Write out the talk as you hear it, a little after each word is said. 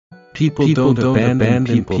People don't abandon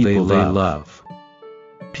people they love.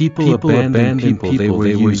 People abandon people they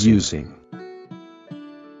were using.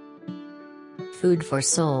 Food for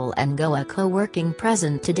Soul and Goa Co-working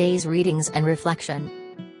present today's readings and reflection.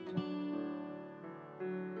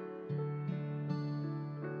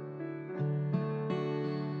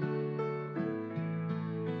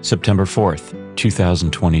 September 4th,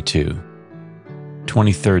 2022,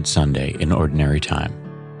 23rd Sunday in Ordinary Time.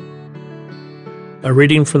 A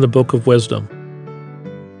reading from the Book of Wisdom.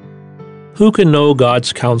 Who can know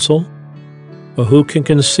God's counsel? Or who can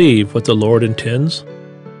conceive what the Lord intends?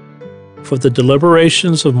 For the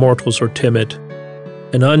deliberations of mortals are timid,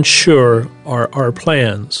 and unsure are our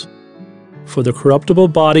plans. For the corruptible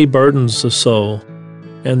body burdens the soul,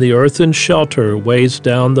 and the earthen shelter weighs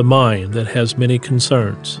down the mind that has many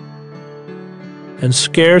concerns. And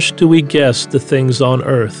scarce do we guess the things on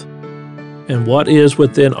earth, and what is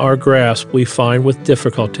within our grasp we find with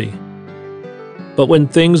difficulty. But when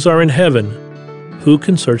things are in heaven, who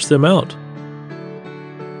can search them out?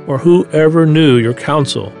 Or who ever knew your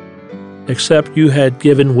counsel, except you had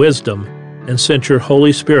given wisdom and sent your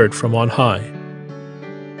Holy Spirit from on high?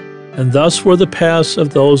 And thus were the paths of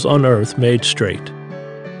those on earth made straight.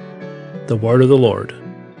 The word of the Lord.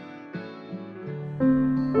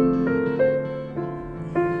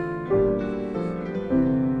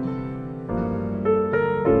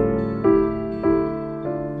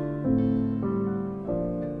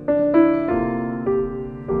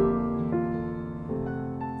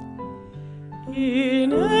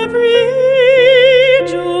 In every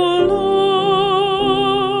age, O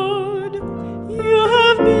Lord, you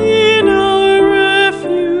have been our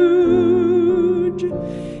refuge.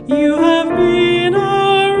 You have been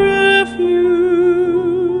our refuge.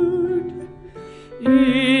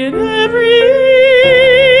 In every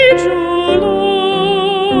age, O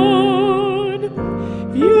Lord,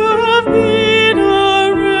 you have been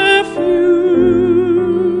our refuge.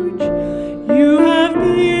 You have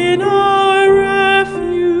been our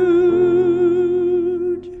refuge.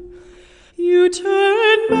 You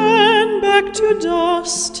turn man back to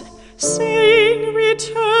dust, saying,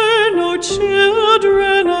 "Return, O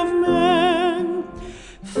children of man."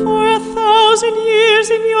 For 1,000 years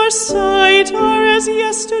in your sight are as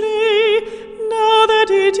yesterday, now that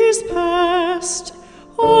it is past,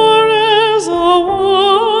 or as a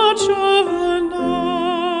watch of the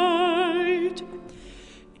night.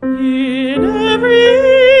 In every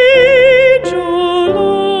age, O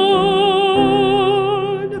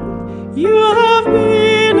Lord, you have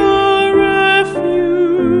been our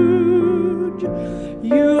refuge.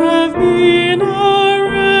 You have been our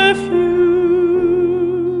refuge.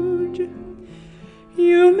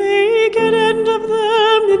 You make an end of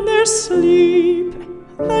them in their sleep.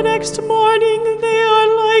 The next morning they are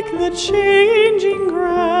like the changing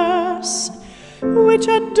grass, which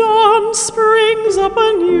at dawn springs up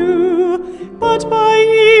anew, but by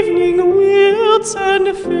evening wilts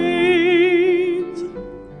and fades.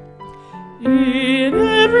 In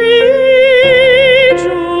every age,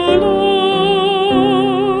 O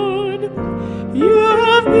Lord, you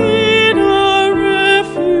have been our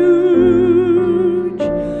refuge.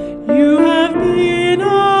 You have been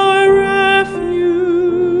our refuge.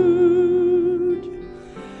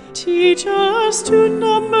 Teach us to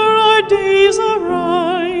number our days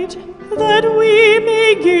aright, that we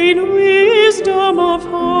may gain wisdom of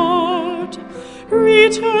heart.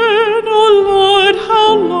 Return, O Lord,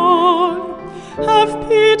 how long? Have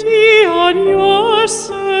pity on your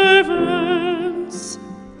servants.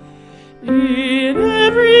 In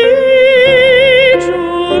every age,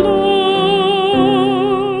 O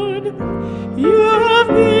Lord, you have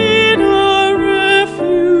been our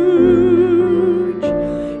refuge.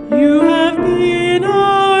 You have been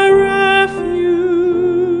our refuge.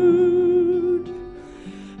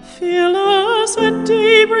 Fill us at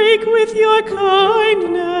daybreak with your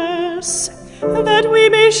kindness, that we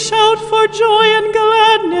may shout for joy and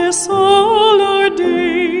gladness all our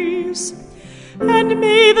days. And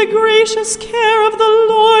may the gracious care of the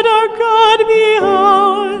Lord our God be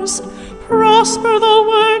ours. Prosper the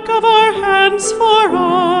work of our hands for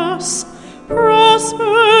us.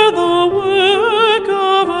 Prosper the work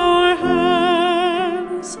of our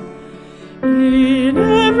hands. In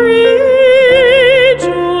every age,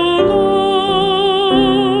 O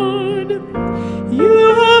Lord, you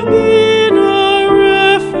have been our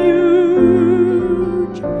refuge.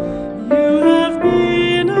 You have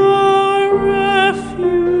been our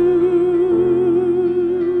refuge.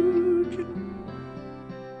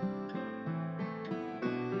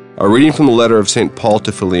 A reading from the letter of St. Paul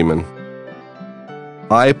to Philemon.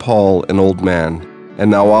 I, Paul, an old man,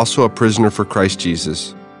 and now also a prisoner for Christ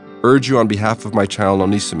Jesus, urge you on behalf of my child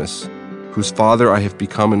Onesimus, whose father I have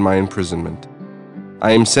become in my imprisonment.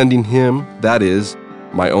 I am sending him, that is,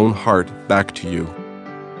 my own heart, back to you.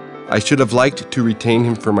 I should have liked to retain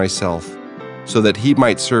him for myself, so that he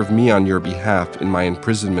might serve me on your behalf in my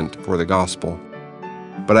imprisonment for the gospel.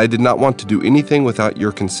 But I did not want to do anything without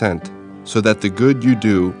your consent, so that the good you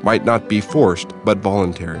do might not be forced but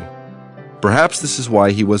voluntary. Perhaps this is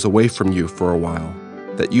why he was away from you for a while,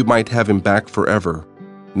 that you might have him back forever,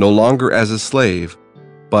 no longer as a slave,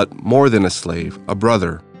 but more than a slave, a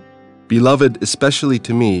brother, beloved especially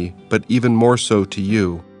to me, but even more so to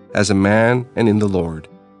you, as a man and in the Lord.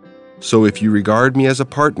 So if you regard me as a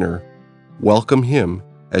partner, welcome him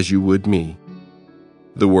as you would me.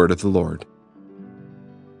 The word of the Lord.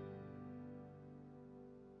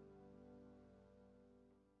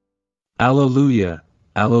 Alleluia,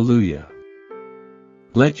 alleluia.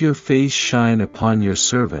 Let your face shine upon your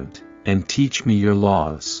servant, and teach me your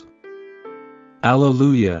laws.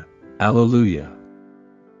 Alleluia, alleluia.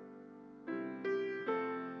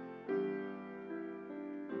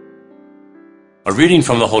 A reading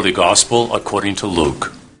from the Holy Gospel according to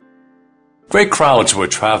Luke. Great crowds were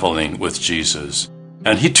traveling with Jesus,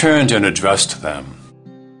 and he turned and addressed them.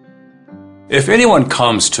 If anyone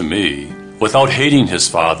comes to me without hating his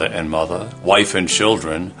father and mother, wife and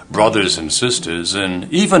children, brothers and sisters,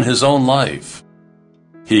 and even his own life,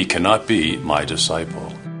 he cannot be my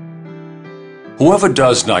disciple. Whoever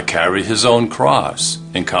does not carry his own cross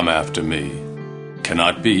and come after me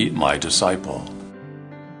cannot be my disciple.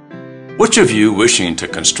 Which of you, wishing to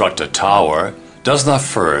construct a tower, does not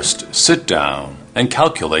first sit down and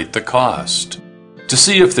calculate the cost, to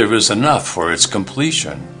see if there is enough for its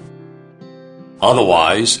completion?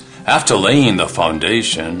 Otherwise, after laying the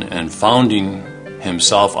foundation and finding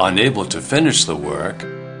himself unable to finish the work,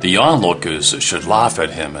 the onlookers should laugh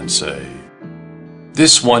at him and say,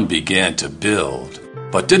 "This one began to build,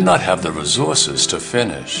 but did not have the resources to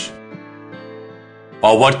finish."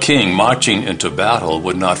 Or what king marching into battle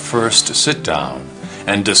would not first sit down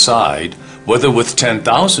and decide whether with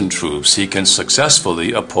 10,000 troops he can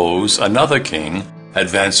successfully oppose another king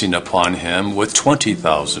advancing upon him with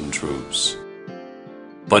 20,000 troops?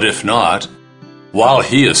 But if not, while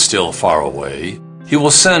he is still far away, he will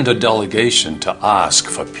send a delegation to ask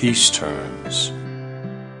for peace terms.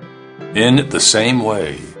 In the same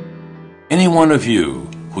way, any one of you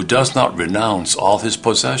who does not renounce all his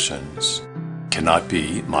possessions cannot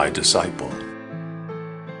be my disciple.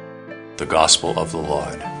 The Gospel of the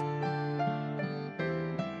Lord.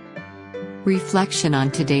 Reflection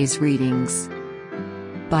on today's readings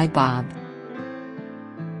by Bob.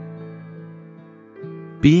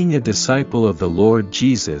 Being a disciple of the Lord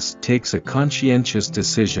Jesus takes a conscientious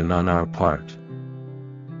decision on our part.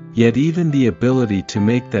 Yet even the ability to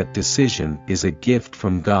make that decision is a gift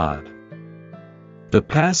from God. The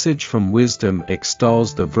passage from Wisdom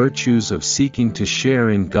extols the virtues of seeking to share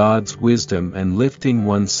in God's wisdom and lifting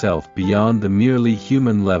oneself beyond the merely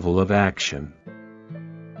human level of action.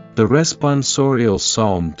 The responsorial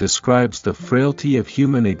psalm describes the frailty of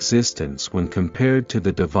human existence when compared to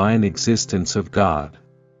the divine existence of God.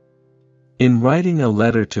 In writing a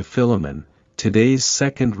letter to Philemon, today's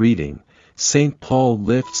second reading, St. Paul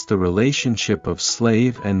lifts the relationship of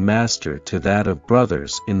slave and master to that of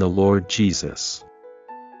brothers in the Lord Jesus.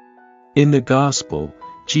 In the Gospel,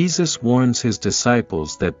 Jesus warns his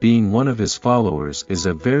disciples that being one of his followers is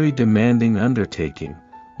a very demanding undertaking,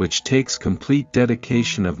 which takes complete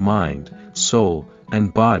dedication of mind, soul,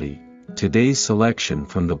 and body. Today's selection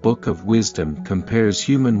from the Book of Wisdom compares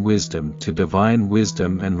human wisdom to divine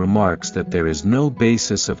wisdom and remarks that there is no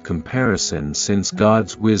basis of comparison since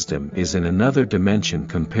God's wisdom is in another dimension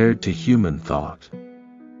compared to human thought.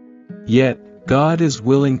 Yet, God is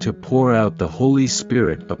willing to pour out the Holy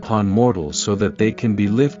Spirit upon mortals so that they can be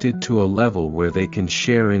lifted to a level where they can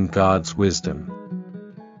share in God's wisdom.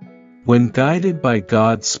 When guided by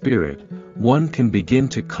God's Spirit, one can begin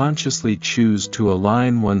to consciously choose to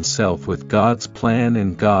align oneself with God's plan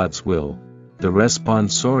and God's will. The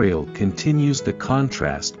responsorial continues the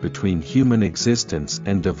contrast between human existence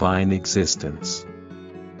and divine existence.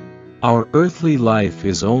 Our earthly life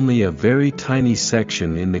is only a very tiny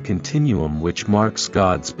section in the continuum which marks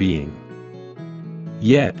God's being.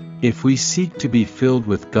 Yet, if we seek to be filled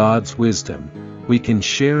with God's wisdom, we can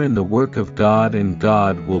share in the work of God, and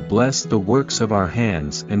God will bless the works of our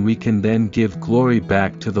hands, and we can then give glory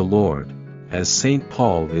back to the Lord, as St.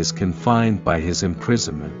 Paul is confined by his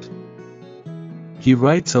imprisonment. He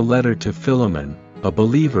writes a letter to Philemon, a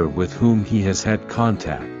believer with whom he has had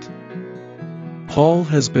contact. Paul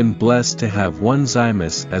has been blessed to have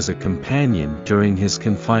Onesimus as a companion during his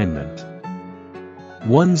confinement.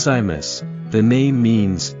 Onesimus, the name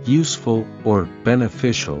means useful or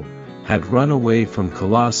beneficial, had run away from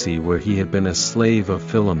Colossae where he had been a slave of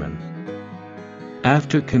Philemon.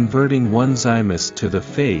 After converting Onesimus to the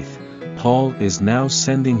faith, Paul is now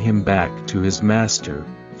sending him back to his master,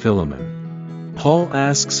 Philemon. Paul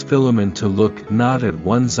asks Philemon to look not at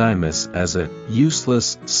Onesimus as a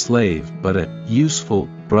useless slave but a useful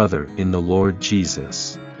brother in the Lord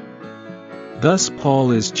Jesus. Thus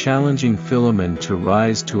Paul is challenging Philemon to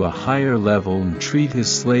rise to a higher level and treat his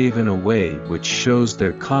slave in a way which shows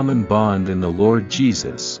their common bond in the Lord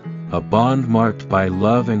Jesus, a bond marked by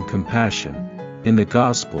love and compassion. In the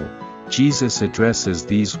Gospel, Jesus addresses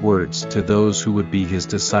these words to those who would be his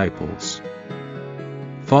disciples.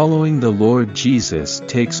 Following the Lord Jesus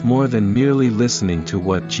takes more than merely listening to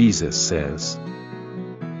what Jesus says.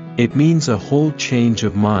 It means a whole change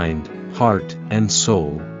of mind, heart, and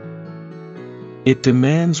soul. It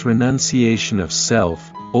demands renunciation of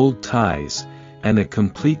self, old ties, and a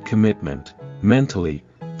complete commitment, mentally,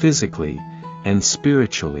 physically, and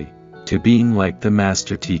spiritually, to being like the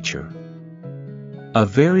Master Teacher. A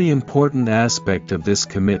very important aspect of this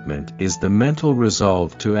commitment is the mental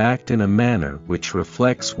resolve to act in a manner which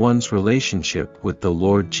reflects one's relationship with the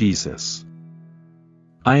Lord Jesus.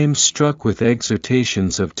 I am struck with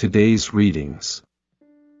exhortations of today's readings.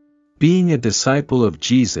 Being a disciple of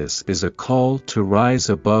Jesus is a call to rise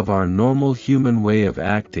above our normal human way of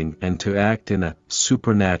acting and to act in a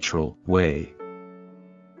supernatural way.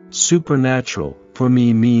 Supernatural, for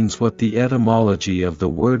me, means what the etymology of the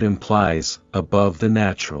word implies, above the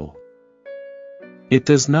natural. It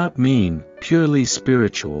does not mean purely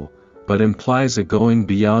spiritual, but implies a going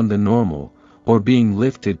beyond the normal, or being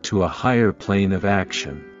lifted to a higher plane of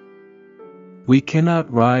action. We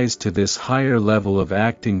cannot rise to this higher level of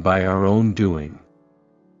acting by our own doing.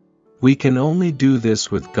 We can only do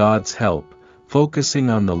this with God's help, focusing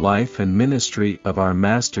on the life and ministry of our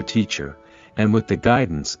Master Teacher, and with the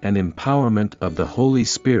guidance and empowerment of the Holy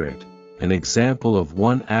Spirit. An example of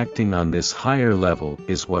one acting on this higher level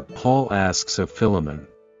is what Paul asks of Philemon.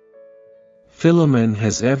 Philemon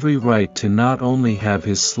has every right to not only have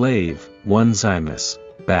his slave, Onesimus,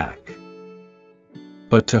 back,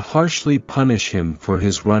 but to harshly punish him for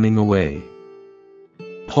his running away.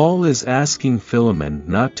 Paul is asking Philemon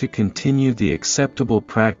not to continue the acceptable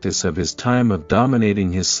practice of his time of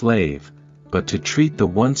dominating his slave, but to treat the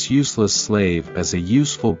once useless slave as a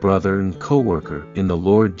useful brother and co-worker in the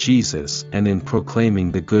Lord Jesus and in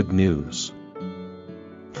proclaiming the good news.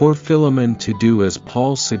 For Philemon to do as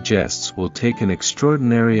Paul suggests will take an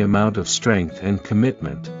extraordinary amount of strength and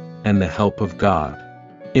commitment, and the help of God.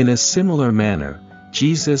 In a similar manner,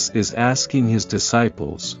 Jesus is asking his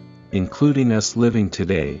disciples, including us living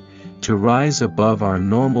today, to rise above our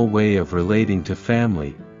normal way of relating to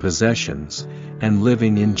family, possessions, and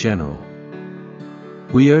living in general.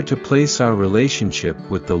 We are to place our relationship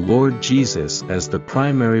with the Lord Jesus as the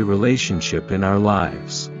primary relationship in our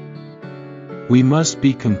lives. We must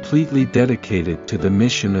be completely dedicated to the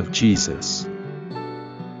mission of Jesus.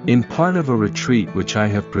 In part of a retreat which I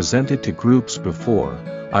have presented to groups before,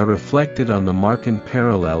 I reflected on the marked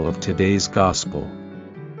parallel of today's Gospel.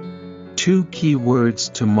 Two key words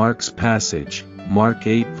to Mark's passage, Mark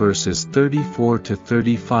 8 verses 34 to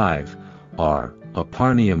 35, are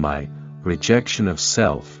aparneomai, rejection of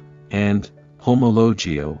self, and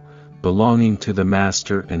homologio, belonging to the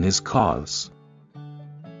Master and his cause.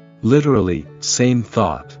 Literally, same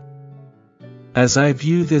thought. As I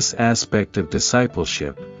view this aspect of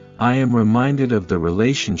discipleship, I am reminded of the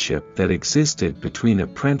relationship that existed between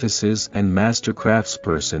apprentices and master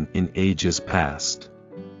craftsperson in ages past.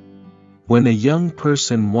 When a young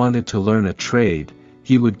person wanted to learn a trade,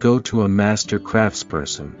 he would go to a master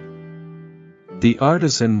craftsperson. The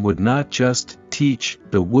artisan would not just teach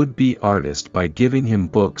the would-be artist by giving him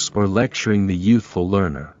books or lecturing the youthful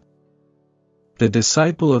learner. The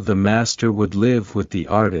disciple of the master would live with the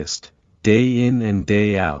artist, day in and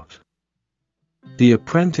day out. The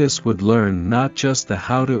apprentice would learn not just the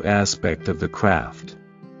how-to aspect of the craft,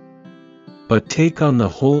 but take on the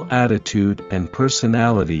whole attitude and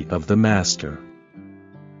personality of the master.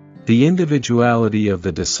 The individuality of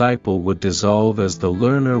the disciple would dissolve as the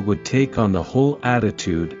learner would take on the whole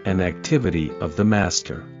attitude and activity of the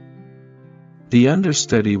master. The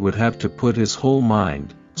understudy would have to put his whole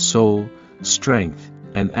mind, soul, strength,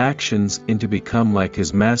 and actions into become like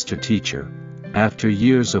his master teacher. After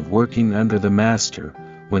years of working under the master,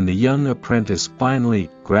 when the young apprentice finally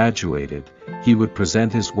graduated, he would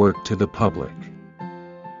present his work to the public.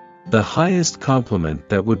 The highest compliment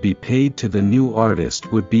that would be paid to the new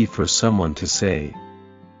artist would be for someone to say,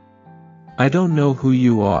 "I don't know who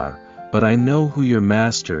you are, but I know who your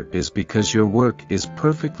master is because your work is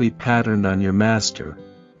perfectly patterned on your master.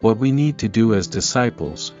 What we need to do as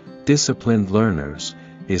disciples, disciplined learners,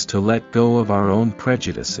 is to let go of our own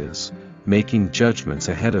prejudices, making judgments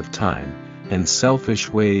ahead of time, and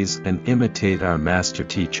selfish ways and imitate our master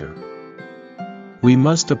teacher. We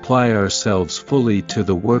must apply ourselves fully to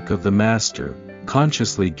the work of the master,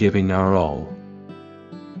 consciously giving our all.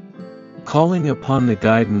 Calling upon the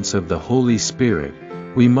guidance of the Holy Spirit,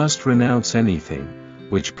 we must renounce anything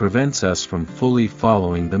which prevents us from fully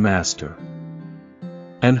following the master.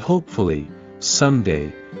 And hopefully,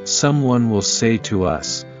 someday, someone will say to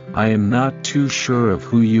us, I am not too sure of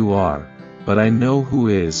who you are, but I know who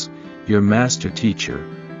is, your master teacher,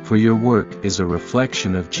 for your work is a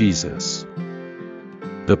reflection of Jesus.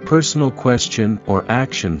 The personal question or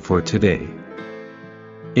action for today.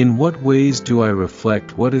 In what ways do I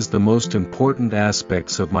reflect what is the most important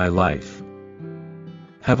aspects of my life?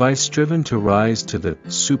 Have I striven to rise to the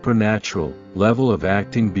supernatural level of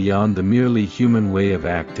acting beyond the merely human way of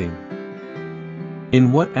acting?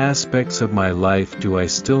 In what aspects of my life do I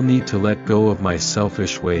still need to let go of my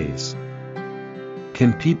selfish ways?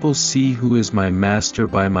 Can people see who is my master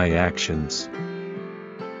by my actions?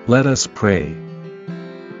 Let us pray.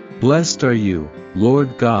 Blessed are you,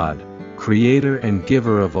 Lord God, Creator and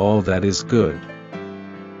Giver of all that is good.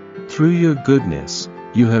 Through your goodness,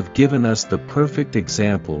 you have given us the perfect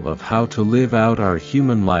example of how to live out our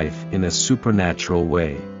human life in a supernatural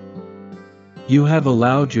way. You have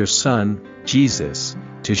allowed your Son, Jesus,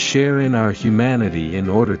 to share in our humanity in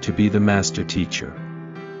order to be the master teacher.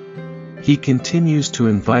 He continues to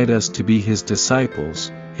invite us to be his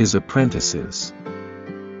disciples, his apprentices,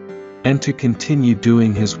 and to continue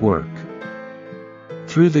doing his work.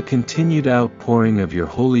 Through the continued outpouring of your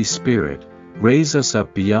Holy Spirit, raise us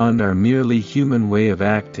up beyond our merely human way of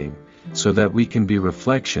acting, so that we can be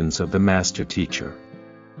reflections of the master teacher.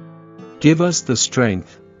 Give us the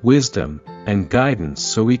strength, wisdom, and guidance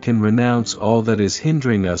so we can renounce all that is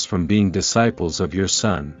hindering us from being disciples of your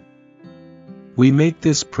Son. We make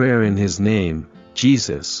this prayer in his name,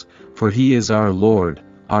 Jesus, for he is our Lord,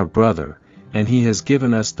 our brother, and he has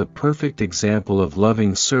given us the perfect example of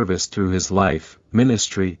loving service through his life,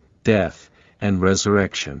 ministry, death, and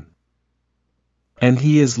resurrection. And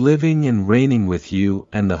he is living and reigning with you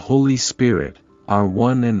and the Holy Spirit, our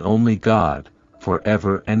one and only God,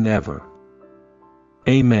 forever and ever.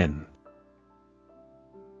 Amen.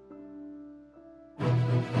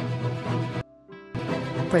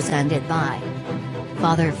 Presented by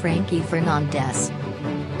Father Frankie Fernandez.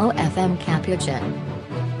 OFM Capuchin.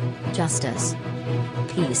 Justice.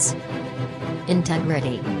 Peace.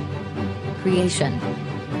 Integrity. Creation.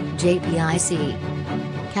 JPIC.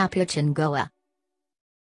 Capuchin Goa.